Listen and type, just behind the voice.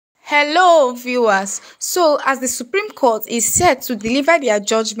Hello, viewers. So, as the Supreme Court is set to deliver their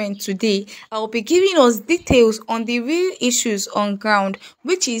judgment today, I will be giving us details on the real issues on ground,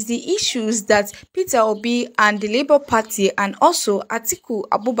 which is the issues that Peter Obi and the Labour Party and also Atiku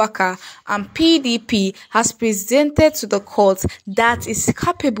Abubakar and PDP has presented to the court that is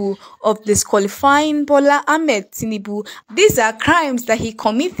capable of disqualifying Bola Ahmed Tinubu. These are crimes that he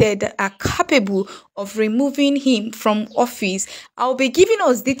committed that are capable of removing him from office. I'll be giving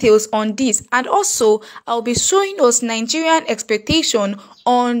us details on this, and also I'll be showing us Nigerian expectation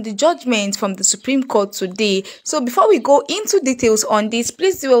on the judgment from the Supreme Court today. So before we go into details on this,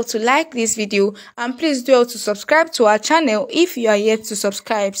 please do well to like this video and please do well to subscribe to our channel if you are yet to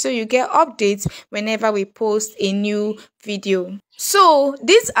subscribe, so you get updates whenever we post a new video. So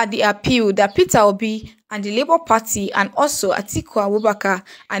these are the appeal that Peter Obi and the Labour Party and also Atiku Abubakar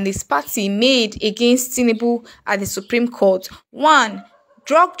and his party made against Tinubu at the Supreme Court. 1.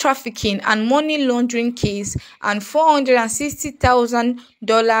 Drug trafficking and money laundering case and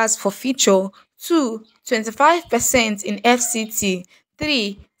 $460,000 forfeiture. 2. 25% in FCT.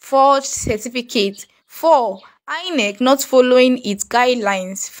 3. Forged certificate. 4. INEC not following its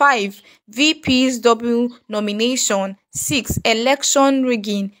guidelines. 5. VP's double nomination. 6. Election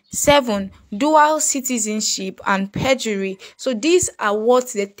rigging. 7. Dual citizenship and perjury. So these are what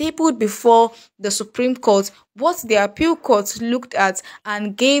they tabled before the Supreme Court, what the appeal court looked at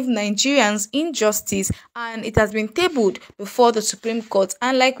and gave Nigerians injustice, and it has been tabled before the Supreme Court.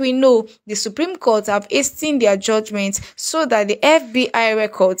 And like we know, the Supreme Court have hastened their judgment so that the FBI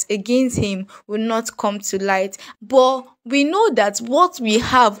records against him will not come to light. But we know that what we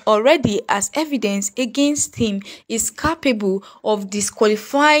have already as evidence against him is capable of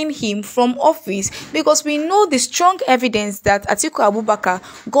disqualifying him from office, because we know the strong evidence that Atiku Abubakar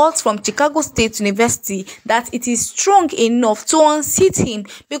got from Chicago State University, that it is strong enough to unseat him,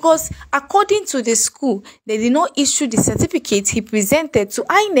 because according to the school, they did not issue the certificate he presented to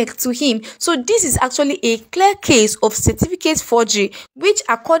INEC to him. So this is actually a clear case of certificate forgery, which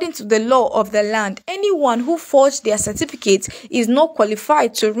according to the law of the land, anyone who forged their certificate is not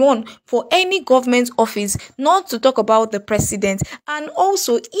qualified to run for any government office, not to talk about the president. And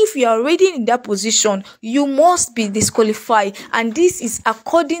also, if you are already in that position, you must be disqualified, and this is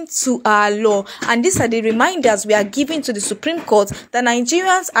according to our law. And these are the reminders we are giving to the Supreme Court that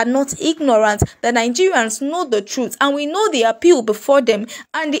Nigerians are not ignorant, that Nigerians know the truth, and we know the appeal before them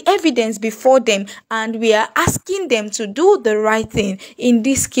and the evidence before them, and we are asking them to do the right thing in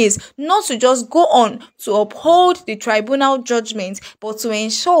this case, not to just go on to uphold the tribunal judgment, but to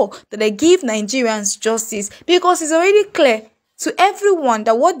ensure that they give Nigerians justice, because it's already clear to everyone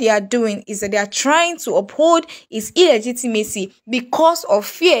that what they are doing is that they are trying to uphold his illegitimacy because of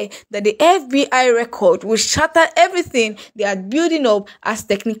fear that the FBI record will shatter everything they are building up as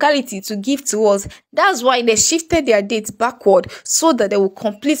technicality to give to us. That's why they shifted their dates backward, so that they will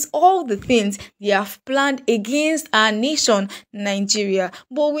complete all the things they have planned against our nation, Nigeria.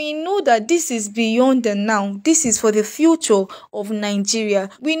 But we know that this is beyond the now. This is for the future of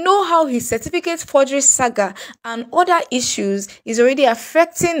Nigeria. We know how his certificate forgery saga and other issues is already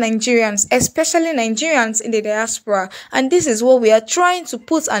affecting Nigerians, especially Nigerians in the diaspora, and this is what we are trying to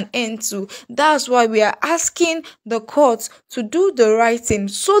put an end to. That's why we are asking the courts to do the right thing,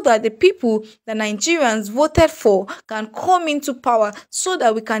 so that the people that Nigerians voted for can come into power, so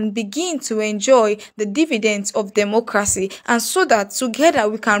that we can begin to enjoy the dividends of democracy, and so that together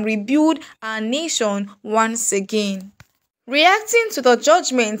we can rebuild our nation once again. Reacting to the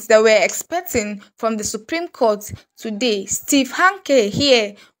judgments that we're expecting from the Supreme Court today, Steve Hanke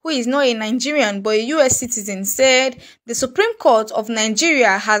here, who is not a Nigerian but a US citizen, said the Supreme Court of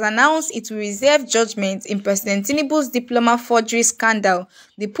Nigeria has announced it will reserve judgment in President Tinubu's diploma forgery scandal.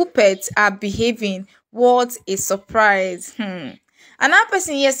 The puppets are behaving. What a surprise. Another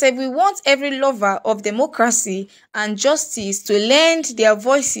person here said, we want every lover of democracy and justice to lend their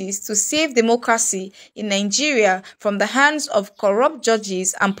voices to save democracy in Nigeria from the hands of corrupt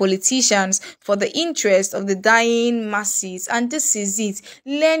judges and politicians for the interest of the dying masses. And this is it.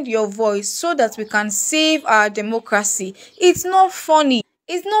 Lend your voice so that we can save our democracy. It's not funny.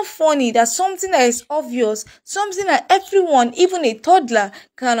 It's not funny that something that is obvious, something that everyone, even a toddler,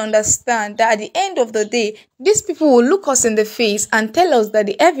 can understand, that at the end of the day, these people will look us in the face and tell us that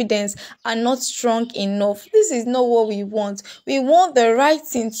the evidence are not strong enough. This is not what we want. We want the right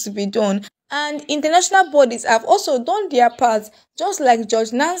thing to be done. And international bodies have also done their part, just like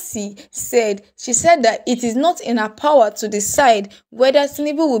Judge Nancy said. She said that it is not in her power to decide whether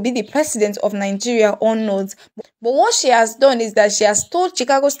Tinubu will be the president of Nigeria or not. But what she has done is that she has told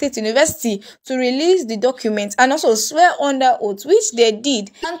Chicago State University to release the documents and also swear under oath, which they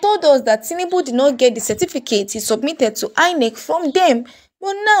did, and told us that Tinubu did not get the certificate he submitted to INEC from them.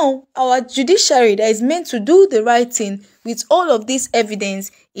 But now, our judiciary that is meant to do the right thing with all of this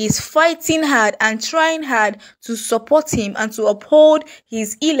evidence is fighting hard and trying hard to support him and to uphold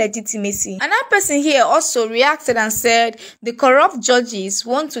his illegitimacy. Another person here also reacted and said the corrupt judges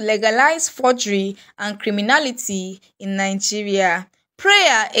want to legalize forgery and criminality in Nigeria.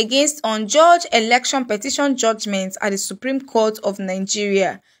 Prayer against unjudged election petition judgments at the Supreme Court of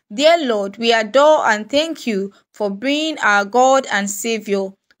Nigeria. Dear Lord, we adore and thank you for being our God and Savior.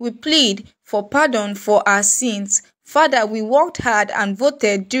 We plead for pardon for our sins. Father, we worked hard and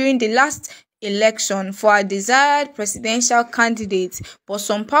voted during the last election for our desired presidential candidate, but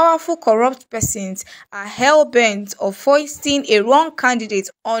some powerful corrupt persons are hell-bent of foisting a wrong candidate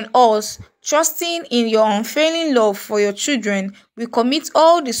on us. Trusting in your unfailing love for your children, we commit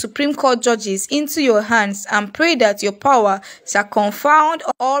all the Supreme Court judges into your hands and pray that your power shall confound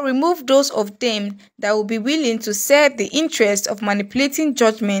or remove those of them that will be willing to serve the interest of manipulating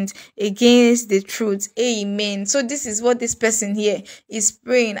judgment against the truth. Amen. So this is what this person here is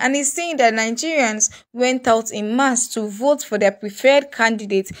praying, and he's saying that Nigerians went out in mass to vote for their preferred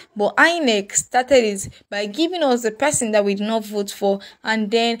candidate, but INEC started it by giving us the person that we did not vote for, and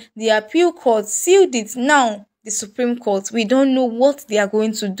then the appeal court sealed it. Now the Supreme Court, we don't know what they are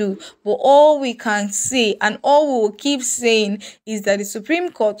going to do, but all we can say and all we will keep saying is that the Supreme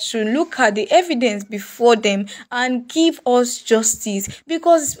Court should look at the evidence before them and give us justice,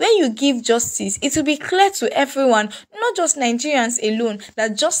 because when you give justice, it will be clear to everyone, not just Nigerians alone,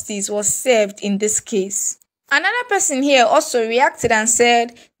 that justice was served in this case. Another person here also reacted and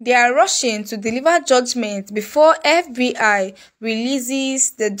said they are rushing to deliver judgment before FBI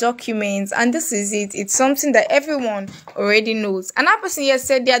releases the documents, and this is it. It's something that everyone already knows. Another person here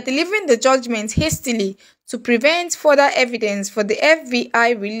said they are delivering the judgment hastily to prevent further evidence for the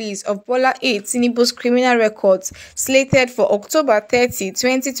FBI release of Bola Tinubu's criminal records slated for October 30,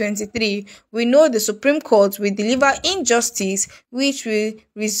 2023. We know the Supreme Court will deliver injustice, which will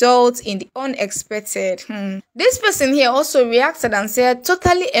result in the unexpected. This person here also reacted and said,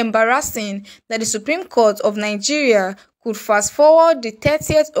 totally embarrassing that the Supreme Court of Nigeria could fast forward the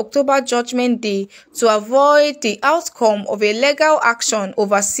 30th October Judgment Day to avoid the outcome of a legal action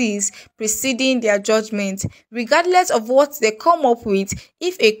overseas preceding their judgment. Regardless of what they come up with,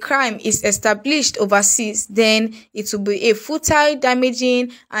 if a crime is established overseas, then it will be a futile,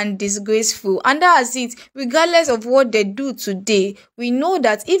 damaging, and disgraceful. And that's it. Regardless of what they do today, we know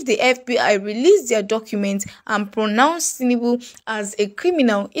that if the FBI release their documents and pronounce Tinubu as a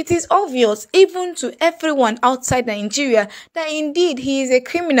criminal, it is obvious even to everyone outside Nigeria that indeed he is a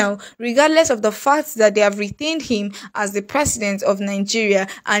criminal, regardless of the fact that they have retained him as the president of Nigeria,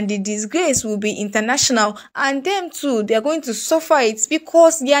 and the disgrace will be international, and them too, they are going to suffer it,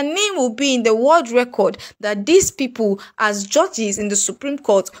 because their name will be in the world record that these people, as judges in the Supreme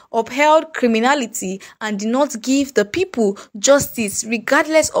Court, upheld criminality and did not give the people justice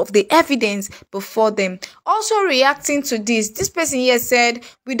regardless of the evidence before them. Also reacting to this person here said,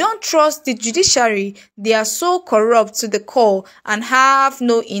 we don't trust the judiciary, they are so corrupt to the core and have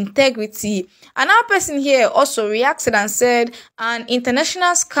no integrity. Another person here also reacted and said, an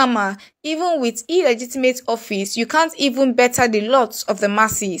international scammer, even with illegitimate office, you can't even better the lots of the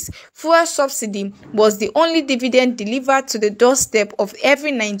masses. Fuel subsidy was the only dividend delivered to the doorstep of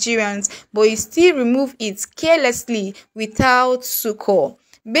every Nigerian, but you still remove it carelessly without succor.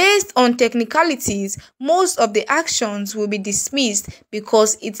 Based on technicalities, most of the actions will be dismissed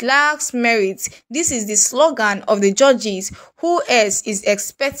because it lacks merit. This is the slogan of the judges. Who else is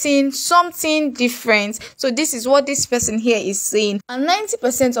expecting something different? So this is what this person here is saying. And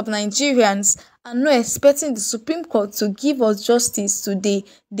 90% of Nigerians are not expecting the Supreme Court to give us justice today.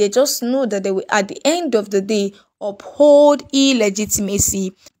 They just know that they will, at the end of the day, uphold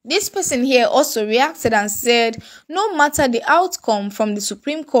illegitimacy. This person here also reacted and said, no matter the outcome from the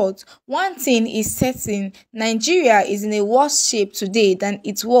Supreme Court, one thing is certain, Nigeria is in a worse shape today than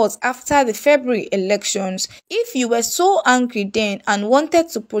it was after the February elections. If you were so angry then and wanted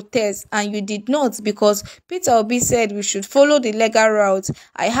to protest and you did not because Peter Obi said we should follow the legal route,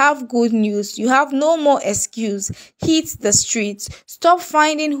 I have good news. You have no more excuse. Hit the streets. Stop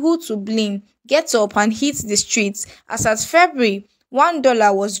finding who to blame. Get up and hit the streets. As at February,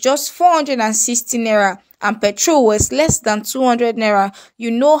 $1 was just 460 naira, and petrol was less than 200 naira,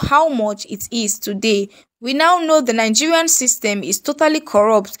 you know how much it is today. We now know the Nigerian system is totally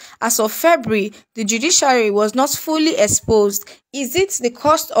corrupt. As of February, the judiciary was not fully exposed. Is it the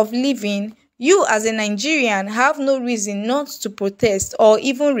cost of living? You as a Nigerian have no reason not to protest or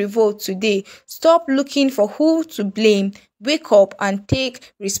even revolt today. Stop looking for who to blame. Wake up and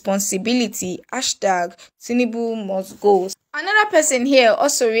take responsibility. Hashtag Tinubu must go. Another person here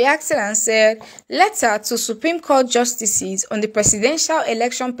also reacted and said, letter to Supreme Court Justices on the Presidential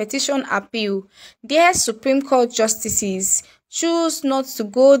Election Petition Appeal. Dear Supreme Court Justices, choose not to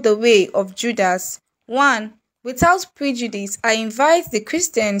go the way of Judas. 1. Without prejudice, I invite the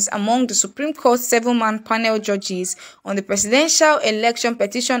Christians among the Supreme Court 7-man panel judges on the Presidential Election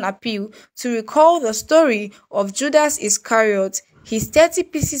Petition Appeal to recall the story of Judas Iscariot, his 30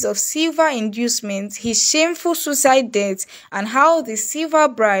 pieces of silver inducement, his shameful suicide death, and how the silver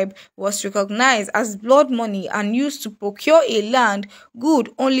bribe was recognized as blood money and used to procure a land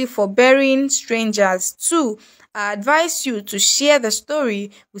good only for burying strangers. 2. I advise you to share the story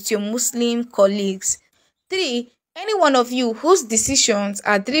with your Muslim colleagues. 3. Any one of you whose decisions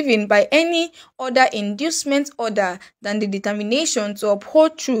are driven by any other inducement other than the determination to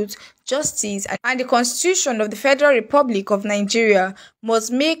uphold truth, justice, and the Constitution of the Federal Republic of Nigeria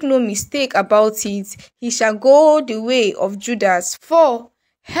must make no mistake about it. He shall go the way of Judas. 4.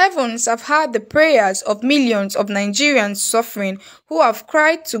 Heavens have heard the prayers of millions of Nigerians suffering who have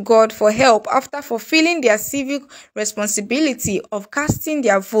cried to God for help after fulfilling their civic responsibility of casting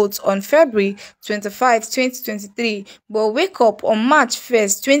their votes on February 25, 2023, but wake up on March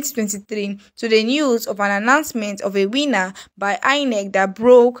 1st, 2023 to the news of an announcement of a winner by INEC that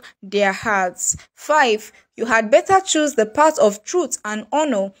broke their hearts. 5. You had better choose the path of truth and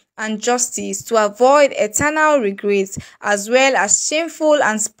honor and justice to avoid eternal regrets as well as shameful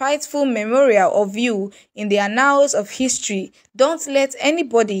and spiteful memorial of you in the annals of history. Don't let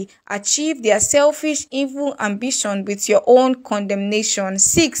anybody achieve their selfish evil ambition with your own condemnation.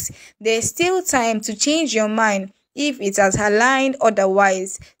 6. There is still time to change your mind if it has aligned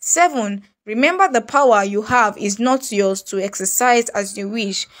otherwise. 7. Remember, the power you have is not yours to exercise as you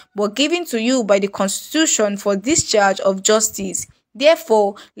wish, but given to you by the Constitution for discharge of justice.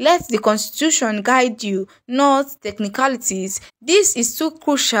 Therefore, let the Constitution guide you, not technicalities. This is too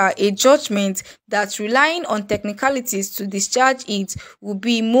crucial a judgment that relying on technicalities to discharge it will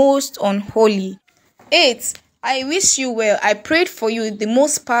be most unholy. 8. I wish you well. I prayed for you the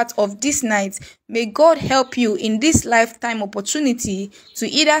most part of this night. May God help you in this lifetime opportunity to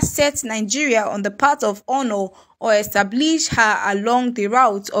either set Nigeria on the path of honor or establish her along the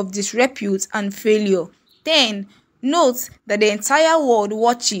route of disrepute and failure. 10. Note that the entire world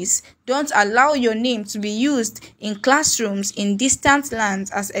watches. Don't allow your name to be used in classrooms in distant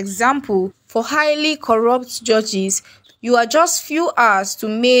lands as example for highly corrupt judges. You are just few hours to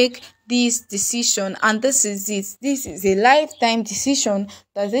make this decision, and this is it. This is a lifetime decision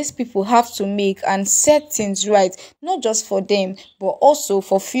that these people have to make and set things right, not just for them but also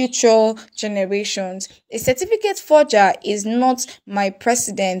for future generations. A certificate forger is not my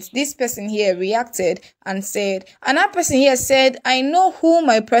president. This person here reacted and said, another person here said, I know who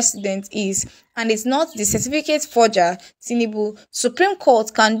my president is, and it's not the certificate forger, Tinubu. Supreme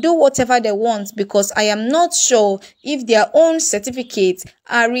Court can do whatever they want because I am not sure if their own certificates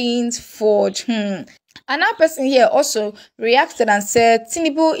aren't forged. Another person here also reacted and said,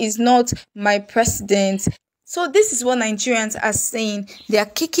 Tinubu is not my president. So this is what Nigerians are saying. They are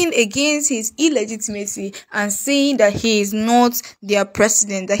kicking against his illegitimacy and saying that he is not their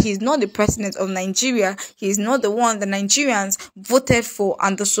president, that he is not the president of Nigeria. He is not the one the Nigerians voted for,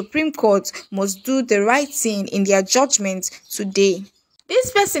 and the Supreme Court must do the right thing in their judgment today.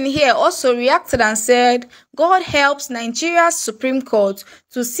 This person here also reacted and said, God helps Nigeria's Supreme Court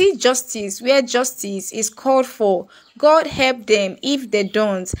to see justice where justice is called for. God help them if they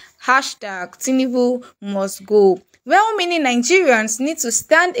don't. Hashtag Tinubu must go. Well-meaning Nigerians need to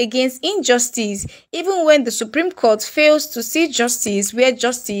stand against injustice even when the Supreme Court fails to see justice where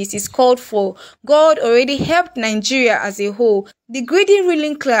justice is called for. God already helped Nigeria as a whole. The greedy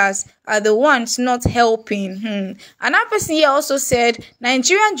ruling class are the ones not helping. Another person here also said,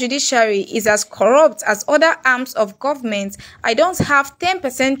 Nigerian judiciary is as corrupt as other arms of government. I don't have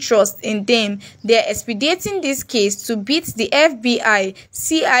 10% trust in them. They are expediting this case to beat the FBI,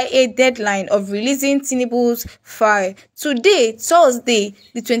 CIA deadline of releasing Tinubu's file. Today, Thursday,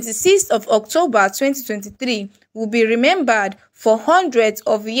 the 26th of October 2023, will be remembered for hundreds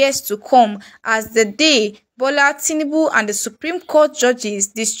of years to come as the day Bola Tinubu and the Supreme Court judges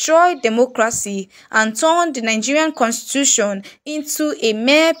destroyed democracy and turned the Nigerian constitution into a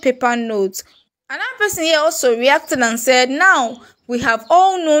mere paper note. Another person here also reacted and said, now we have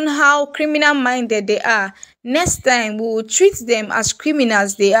all known how criminal-minded they are. Next time, we will treat them as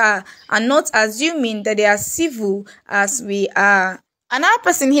criminals they are and not assuming that they are civil as we are. Another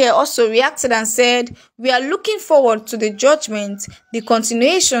person here also reacted and said, we are looking forward to the judgment, the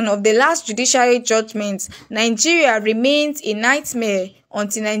continuation of the last judiciary judgment. Nigeria remains a nightmare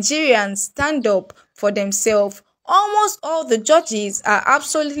until Nigerians stand up for themselves. Almost all the judges are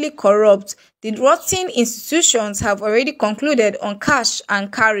absolutely corrupt. The rotten institutions have already concluded on cash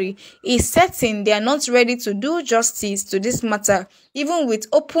and carry. It's certain they are not ready to do justice to this matter, even with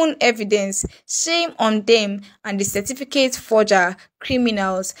open evidence. Shame on them and the certificate forger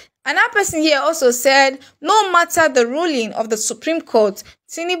criminals. Another person here also said, no matter the ruling of the Supreme Court,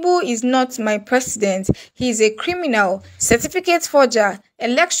 Tinubu is not my president. He is a criminal, certificate forger,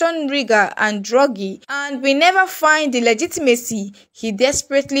 election rigger and druggie, and we never find the legitimacy he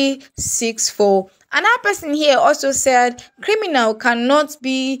desperately seeks for. Another person here also said, criminal cannot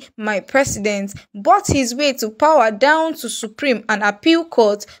be my president, but his way to power down to Supreme and Appeal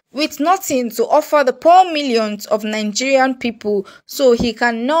Court with nothing to offer the poor millions of Nigerian people, so he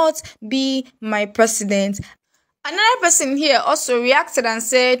cannot be my president. Another person here also reacted and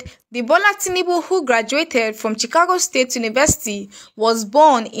said, the Bola Tinubu who graduated from Chicago State University was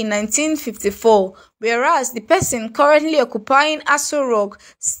born in 1954, whereas the person currently occupying Aso Rock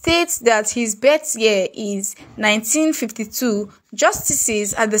states that his birth year is 1952.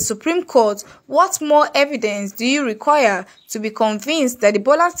 Justices at the Supreme Court, what more evidence do you require to be convinced that the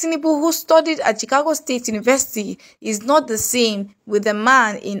Bola Tinubu who studied at Chicago State University is not the same with the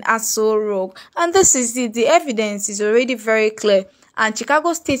man in Aso Rock? And this is it. The evidence is already very clear. And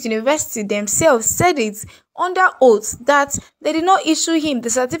Chicago State University themselves said it under oath that they did not issue him the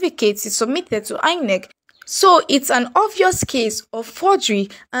certificates he submitted to INEC. So it's an obvious case of forgery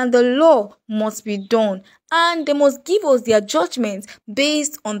and the law must be done. And they must give us their judgment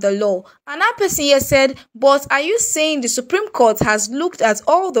based on the law. Another person here said, but are you saying the Supreme Court has looked at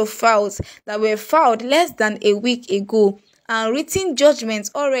all the files that were filed less than a week ago and written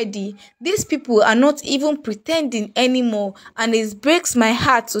judgments already? These people are not even pretending anymore, and it breaks my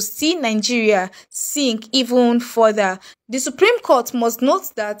heart to see Nigeria sink even further. The Supreme Court must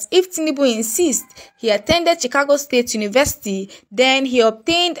note that if Tinubu insists he attended Chicago State University, then he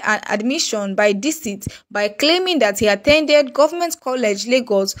obtained an admission by deceit by claiming that he attended Government College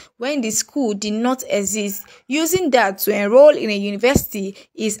Lagos when the school did not exist. Using that to enroll in a university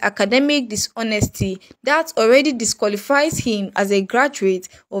is academic dishonesty. That already disqualifies him as a graduate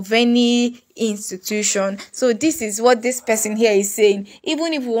of any institution. So this is what this person here is saying.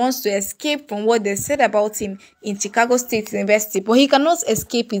 Even if he wants to escape from what they said about him in Chicago State University, but he cannot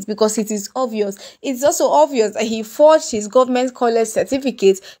escape it because it is obvious. It's also obvious that he forged his government college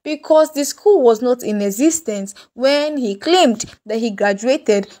certificate because the school was not in existence when he claimed that he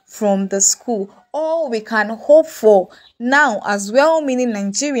graduated from the school. All we can hope for now, as well-meaning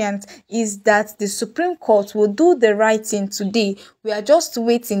Nigerians, is that the Supreme Court will do the right thing today. We are just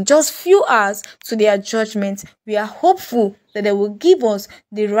waiting just few hours to their judgment. We are hopeful that they will give us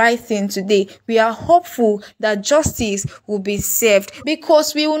the right thing today. We are hopeful that justice will be served,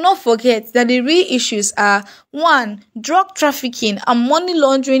 because we will not forget that the real issues are: 1. Drug trafficking and money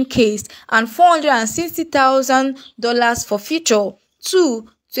laundering case and $460,000 for future. 2.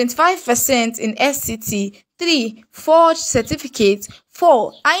 25% in FCT. 3. Forged certificates.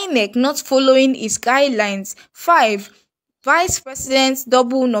 4. INEC not following its guidelines. 5. Vice President's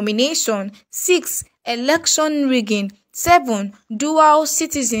double nomination. 6. Election rigging. 7. Dual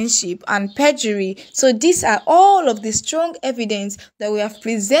citizenship and perjury. So these are all of the strong evidence that we have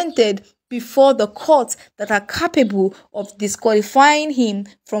presented before the court that are capable of disqualifying him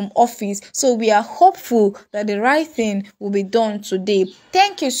from office. So we are hopeful that the right thing will be done today.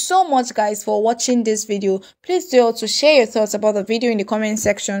 Thank you so much, guys, for watching this video. Please do well to share your thoughts about the video in the comment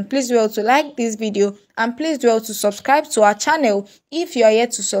section. Please do well to like this video, and please do well to subscribe to our channel if you are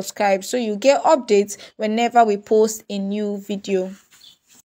yet to subscribe, so you get updates whenever we post a new video.